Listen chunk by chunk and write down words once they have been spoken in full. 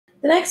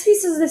The next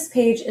piece of this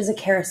page is a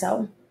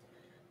carousel.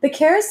 The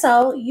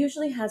carousel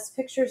usually has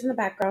pictures in the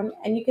background,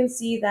 and you can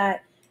see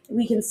that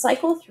we can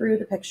cycle through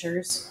the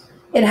pictures.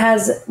 It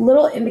has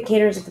little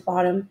indicators at the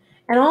bottom,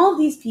 and all of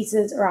these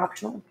pieces are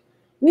optional.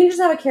 You can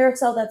just have a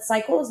carousel that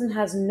cycles and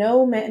has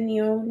no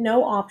menu,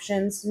 no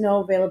options, no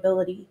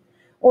availability,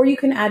 or you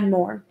can add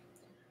more.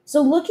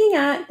 So looking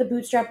at the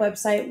Bootstrap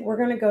website, we're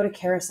going to go to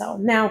Carousel.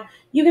 Now,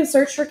 you can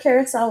search for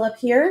Carousel up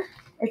here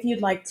if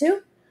you'd like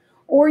to,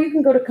 or you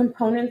can go to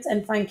Components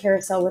and find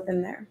Carousel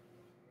within there.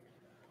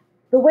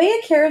 The way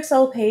a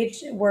carousel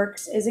page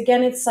works is,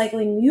 again, it's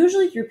cycling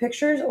usually through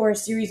pictures or a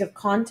series of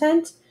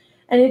content,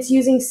 and it's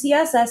using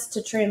CSS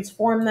to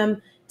transform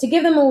them to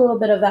give them a little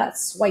bit of that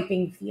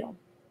swiping feel.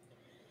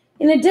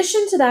 In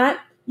addition to that,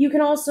 you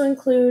can also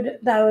include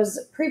those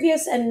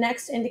previous and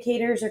next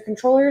indicators or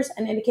controllers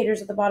and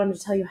indicators at the bottom to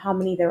tell you how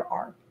many there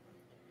are.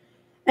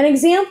 An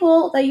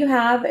example that you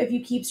have if you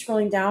keep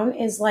scrolling down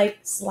is like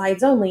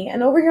slides only.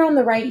 And over here on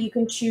the right, you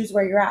can choose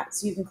where you're at.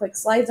 So you can click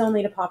slides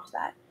only to pop to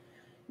that.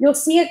 You'll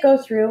see it go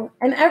through,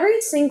 and every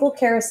single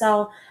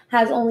carousel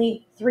has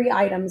only 3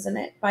 items in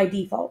it by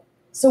default.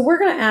 So we're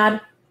going to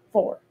add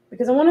 4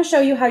 because I want to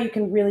show you how you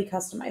can really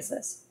customize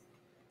this.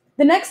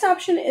 The next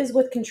option is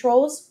with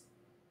controls,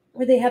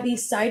 where they have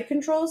these side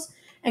controls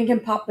and can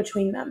pop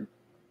between them.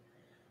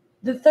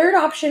 The third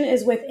option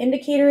is with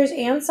indicators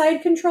and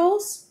side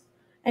controls,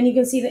 and you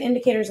can see the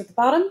indicators at the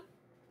bottom.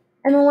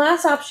 And the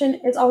last option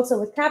is also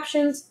with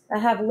captions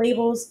that have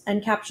labels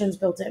and captions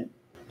built in.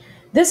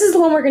 This is the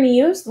one we're going to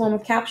use, the one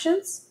with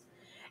captions.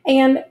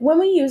 And when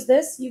we use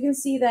this, you can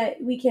see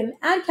that we can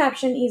add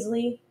caption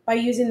easily by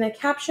using the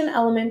caption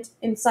element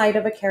inside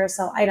of a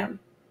carousel item.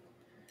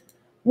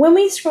 When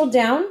we scroll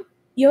down,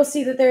 you'll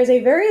see that there is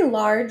a very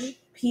large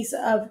piece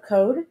of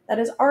code that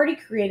is already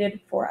created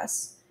for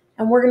us.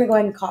 And we're going to go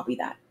ahead and copy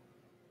that.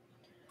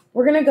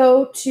 We're going to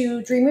go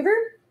to Dreamweaver,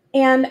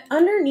 and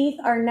underneath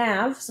our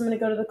nav, so I'm going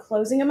to go to the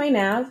closing of my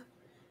nav,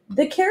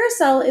 the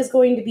carousel is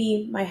going to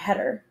be my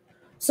header.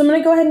 So I'm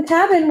going to go ahead and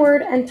tab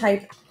inward and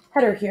type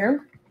header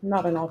here,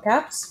 not in all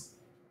caps,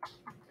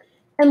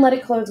 and let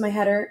it close my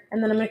header,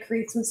 and then I'm going to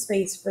create some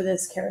space for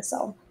this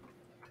carousel.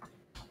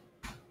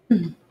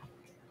 I'm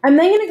then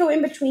going to go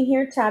in between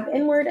here, tab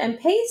inward and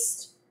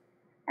paste.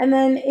 And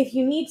then if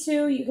you need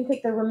to, you can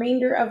take the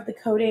remainder of the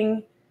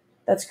coding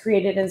that's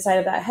created inside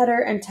of that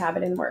header and tab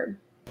it inward.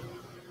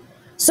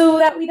 So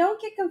that we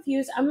don't get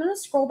confused, I'm going to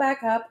scroll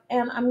back up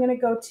and I'm going to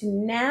go to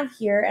nav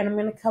here, and I'm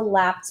going to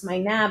collapse my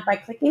nav by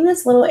clicking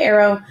this little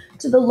arrow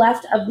to the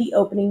left of the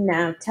opening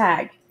nav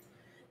tag.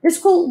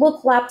 This will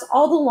collapse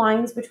all the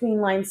lines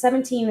between line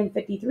 17 and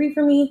 53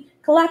 for me,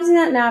 collapsing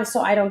that nav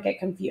so I don't get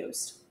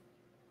confused.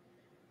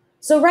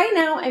 So right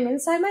now I'm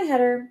inside my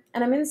header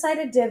and I'm inside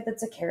a div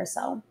that's a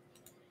carousel.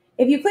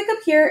 If you click up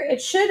here, it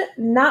should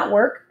not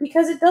work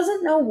because it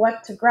doesn't know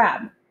what to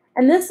grab.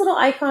 And this little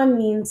icon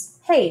means,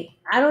 hey,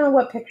 I don't know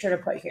what picture to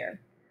put here.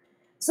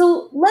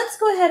 So let's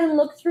go ahead and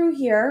look through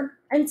here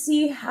and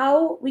see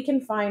how we can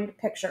find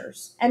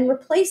pictures and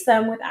replace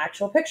them with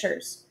actual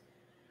pictures.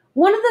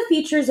 One of the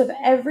features of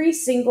every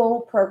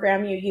single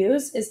program you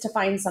use is to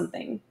find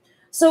something.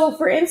 So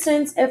for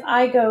instance, if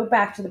I go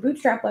back to the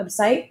Bootstrap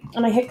website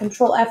and I hit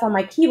Control F on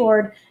my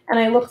keyboard and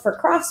I look for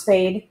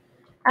crossfade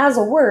as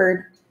a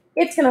word,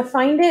 it's going to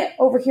find it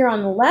over here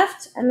on the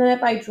left, and then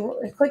if I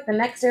click the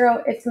next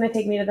arrow, it's going to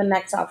take me to the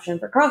next option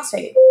for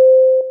crossfade.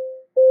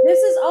 This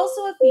is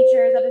also a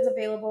feature that is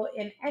available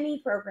in any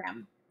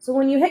program. So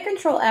when you hit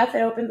Control F,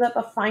 it opens up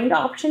a find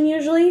option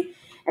usually,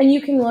 and you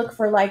can look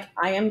for like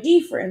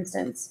IMG, for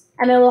instance,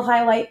 and it will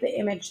highlight the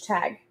image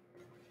tag.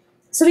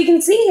 So we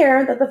can see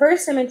here that the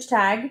first image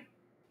tag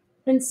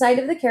inside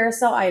of the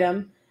carousel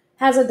item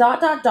has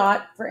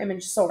a ... for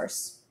image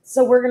source.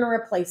 So we're going to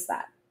replace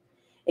that.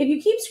 If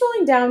you keep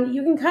scrolling down,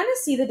 you can kind of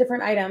see the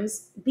different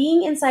items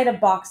being inside of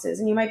boxes.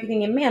 And you might be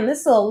thinking, man, this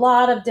is a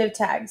lot of div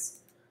tags.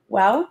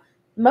 Well,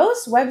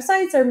 most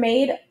websites are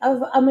made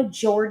of a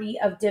majority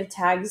of div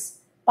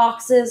tags,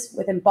 boxes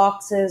within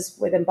boxes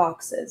within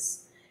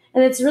boxes.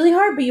 And it's really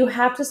hard, but you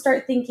have to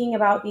start thinking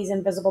about these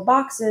invisible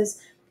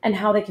boxes and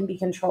how they can be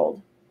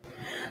controlled.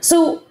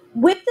 So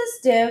with this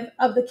div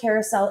of the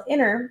carousel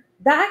inner,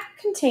 that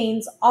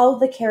contains all of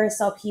the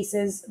carousel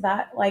pieces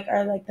that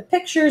are like the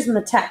pictures and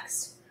the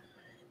text.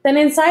 Then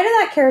inside of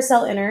that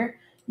carousel inner,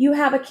 you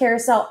have a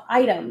carousel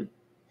item.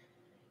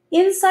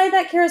 Inside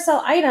that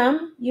carousel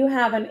item, you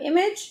have an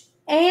image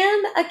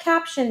and a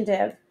caption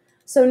div.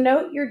 So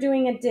note you're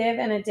doing a div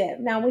and a div.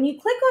 Now, when you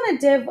click on a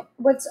div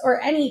or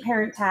any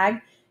parent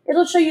tag,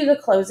 it'll show you the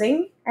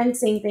closing, and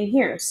same thing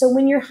here. So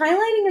when you're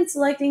highlighting and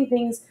selecting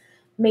things,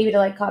 maybe to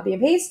like copy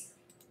and paste,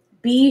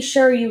 be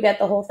sure you get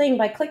the whole thing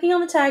by clicking on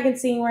the tag and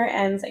seeing where it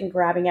ends and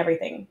grabbing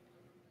everything.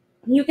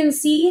 You can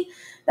see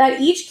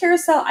that each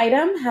carousel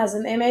item has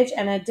an image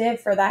and a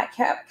div for that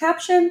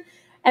caption,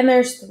 and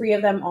there's 3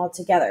 of them all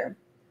together.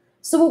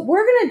 So what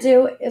we're going to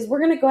do is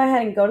we're going to go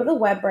ahead and go to the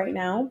web right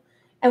now,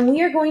 and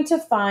we are going to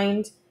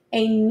find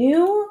a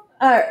new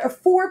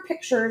 4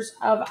 pictures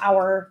of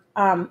our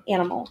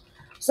animal.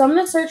 So I'm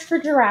going to search for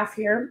giraffe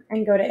here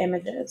and go to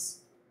images.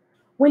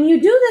 When you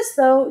do this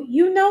though,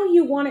 you know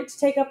you want it to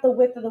take up the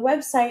width of the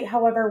website,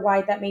 however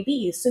wide that may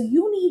be. So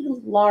you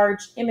need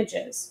large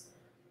images.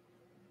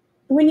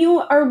 When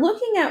you are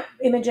looking at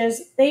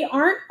images, they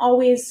aren't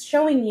always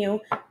showing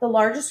you the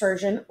largest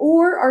version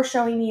or are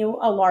showing you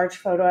a large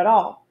photo at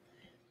all.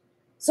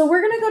 So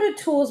we're going to go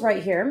to tools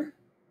right here.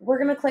 We're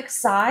going to click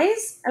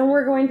size and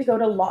we're going to go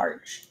to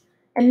large.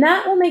 And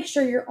that will make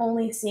sure you're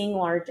only seeing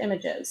large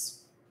images.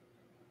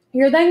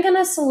 You're then going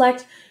to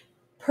select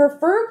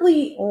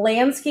preferably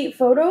landscape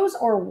photos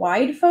or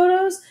wide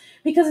photos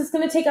because it's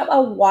going to take up a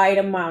wide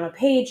amount of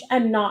page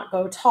and not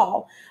go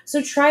tall.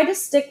 So try to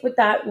stick with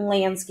that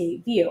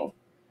landscape view.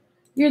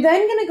 You're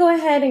then going to go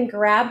ahead and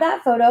grab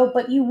that photo,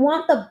 but you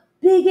want the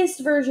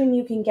biggest version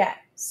you can get.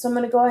 So I'm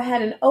going to go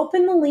ahead and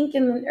open the link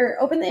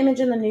open the image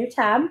in the new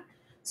tab.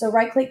 So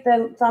right click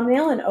the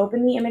thumbnail and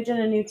open the image in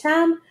a new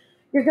tab.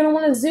 You're going to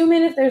want to zoom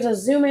in if there's a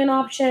zoom in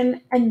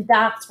option, and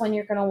that's when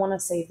you're going to want to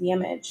save the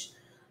image.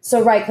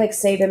 So right click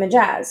save image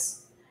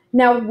as.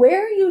 Now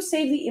where you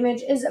save the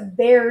image is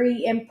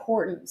very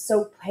important,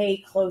 so pay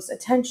close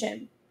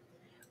attention.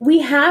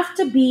 We have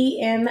to be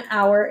in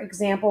our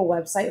example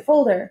website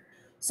folder.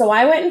 So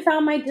I went and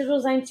found my Digital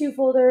Design 2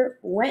 folder,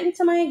 went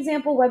into my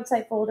example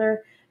website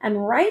folder,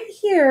 and right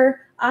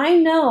here, I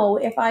know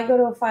if I go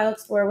to a File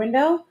Explorer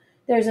window,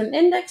 there's an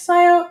index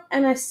file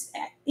and a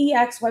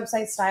EX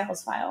website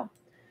styles file.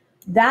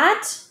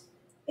 That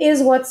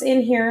is what's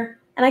in here,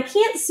 and I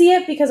can't see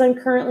it because I'm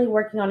currently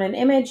working on an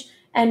image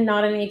and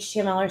not an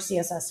HTML or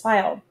CSS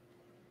file.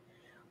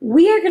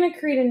 We are going to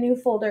create a new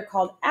folder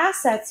called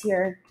Assets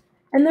here.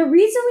 And the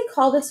reason we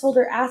call this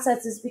folder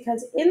Assets is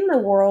because in the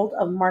world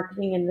of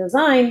marketing and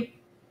design,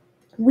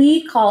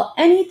 we call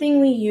anything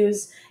we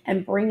use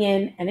and bring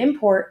in and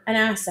import an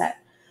asset.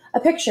 A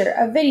picture,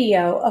 a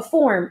video, a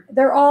form,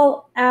 they're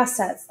all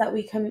assets that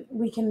we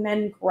can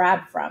then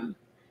grab from.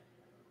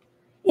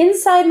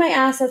 Inside my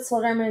assets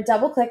folder, I'm going to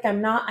double click.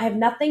 I have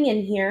nothing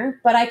in here,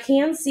 but I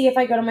can see if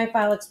I go to my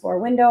File Explorer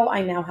window,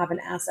 I now have an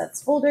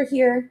assets folder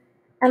here.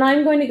 And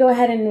I'm going to go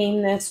ahead and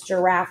name this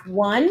Giraffe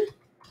 1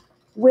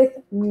 with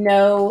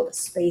no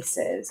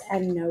spaces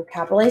and no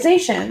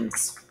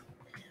capitalizations.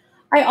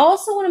 I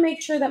also want to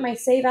make sure that my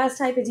save as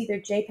type is either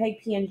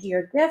JPEG, PNG,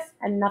 or GIF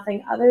and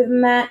nothing other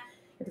than that.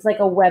 If it's like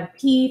a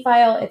WebP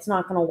file, it's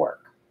not going to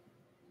work.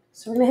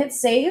 So we're going to hit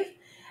save.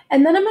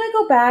 And then I'm going to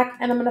go back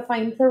and I'm going to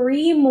find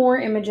 3 more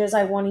images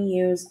I want to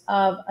use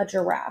of a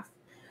giraffe.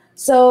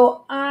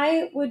 So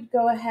I would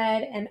go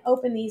ahead and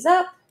open these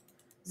up,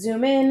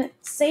 zoom in,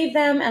 save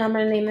them, and I'm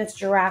going to name this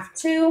Giraffe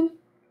 2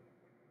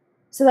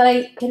 so that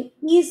I can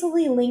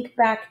easily link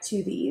back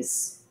to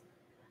these.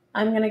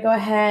 I'm going to go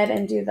ahead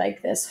and do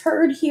like this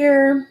herd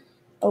here,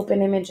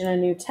 open image in a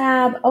new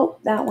tab. Oh,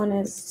 that one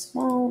is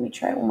small. Let me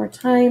try it one more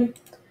time.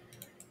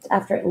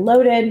 After it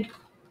loaded,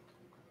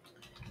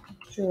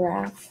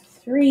 Giraffe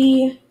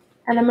 3,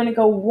 and I'm going to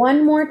go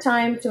one more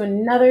time to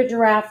another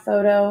giraffe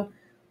photo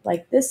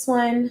like this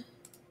one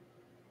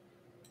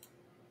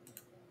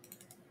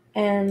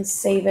and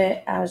save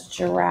it as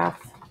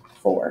Giraffe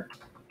 4.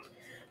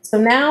 So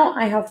now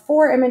I have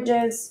 4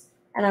 images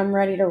and I'm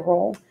ready to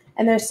roll,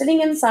 and they're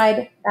sitting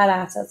inside that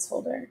assets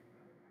folder.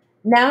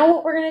 Now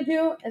what we're going to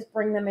do is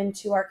bring them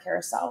into our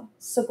carousel.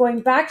 So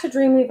going back to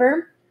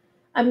Dreamweaver,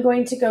 I'm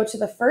going to go to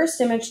the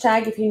first image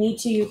tag. If you need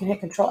to, you can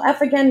hit Control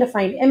F again to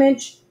find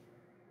image.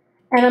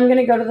 And I'm going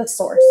to go to the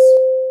source.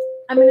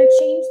 I'm going to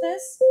change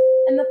this.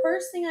 And the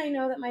first thing I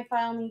know that my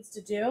file needs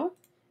to do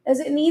is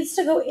it needs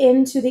to go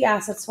into the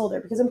assets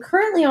folder because I'm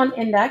currently on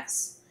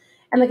index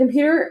and the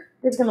computer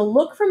is going to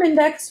look from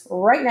index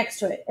right next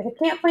to it. If it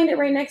can't find it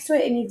right next to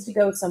it, it needs to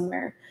go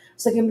somewhere.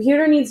 So the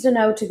computer needs to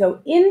know to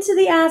go into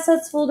the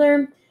assets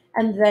folder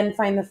and then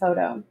find the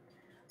photo.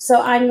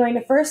 So I'm going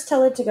to first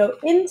tell it to go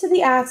into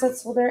the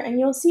assets folder, and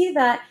you'll see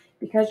that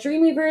because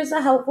Dreamweaver is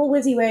a helpful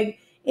WYSIWYG,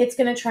 it's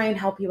going to try and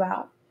help you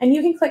out. And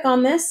you can click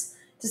on this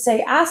to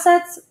say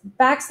assets, \,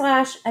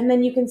 and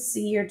then you can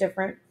see your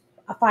different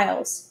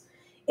files.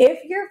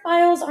 If your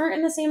files aren't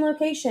in the same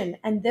location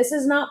and this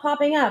is not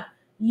popping up,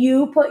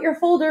 you put your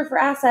folder for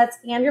assets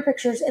and your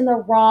pictures in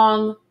the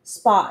wrong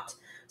spot.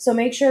 So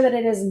make sure that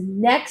it is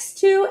next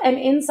to and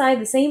inside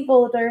the same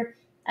folder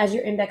as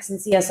your index and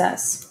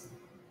CSS.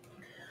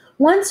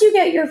 Once you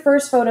get your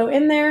first photo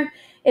in there,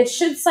 it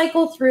should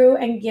cycle through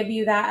and give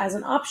you that as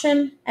an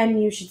option,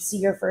 and you should see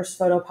your first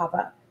photo pop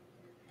up.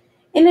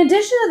 In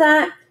addition to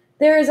that,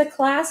 there is a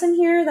class in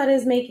here that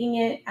is making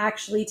it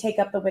actually take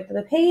up the width of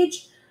the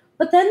page,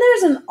 but then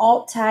there's an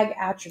alt tag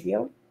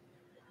attribute.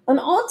 An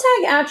alt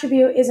tag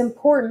attribute is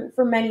important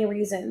for many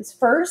reasons.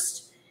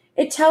 First,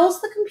 it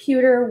tells the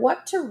computer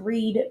what to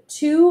read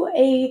to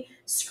a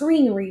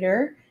screen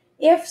reader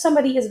if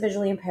somebody is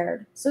visually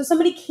impaired. So if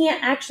somebody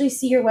can't actually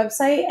see your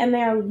website and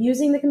they are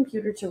using the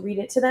computer to read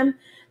it to them,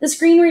 the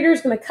screen reader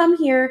is going to come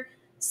here,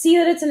 see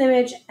that it's an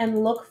image,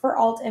 and look for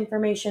alt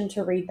information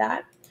to read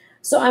that.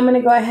 So I'm going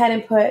to go ahead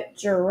and put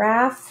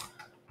giraffe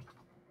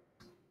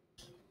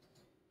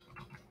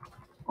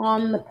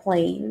on the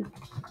plane.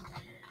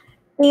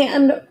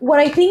 And what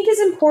I think is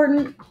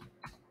important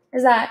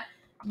is that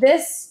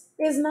this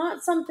is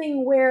not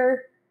something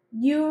where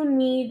you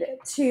need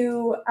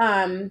to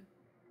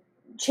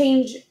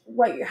change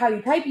how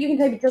you type. You can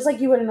type it just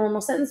like you would a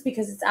normal sentence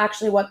because it's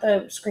actually what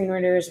the screen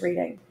reader is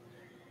reading.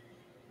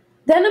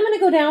 Then I'm going to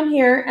go down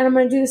here and I'm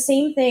going to do the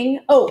same thing.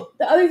 Oh,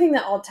 the other thing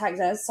that alt tag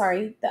does,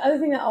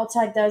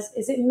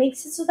 is it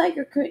makes it so that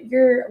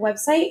your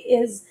website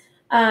is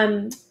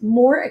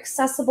more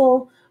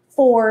accessible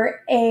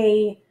for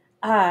a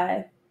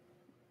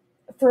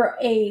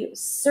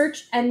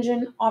search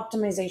engine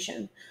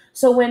optimization.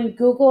 So when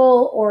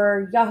Google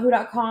or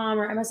Yahoo.com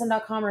or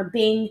MSN.com or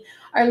Bing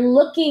are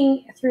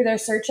looking through their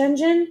search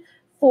engine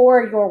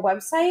for your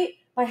website,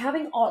 by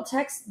having alt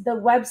text, the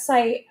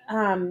website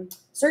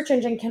search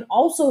engine can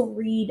also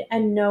read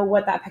and know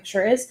what that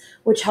picture is,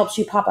 which helps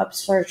you pop up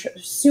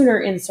sooner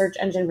in search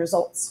engine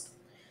results.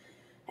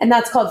 And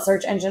that's called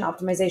search engine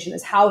optimization,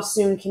 is how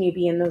soon can you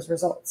be in those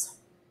results.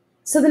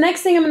 So the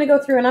next thing I'm going to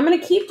go through, and I'm going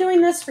to keep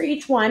doing this for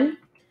each one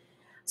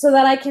so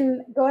that I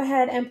can go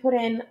ahead and put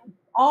in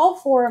all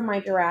 4 of my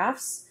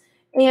giraffes.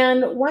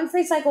 And once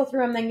they cycle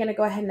through, I'm then going to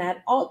go ahead and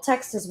add alt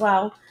text as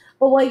well.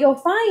 But what you'll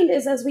find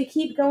is as we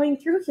keep going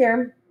through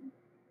here,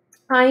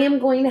 I am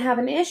going to have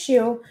an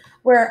issue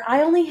where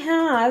I only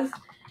have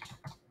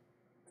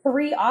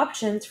 3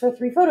 options for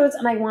 3 photos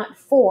and I want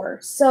 4.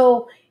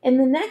 So in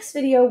the next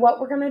video, what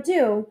we're going to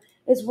do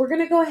is we're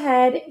going to go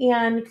ahead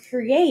and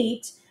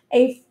create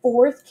a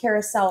 4th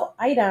carousel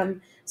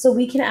item so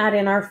we can add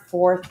in our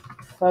 4th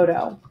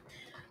photo.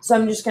 So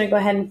I'm just going to go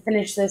ahead and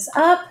finish this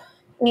up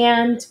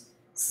and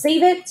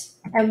save it,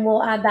 and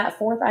we'll add that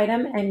 4th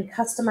item and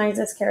customize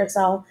this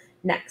carousel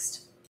next.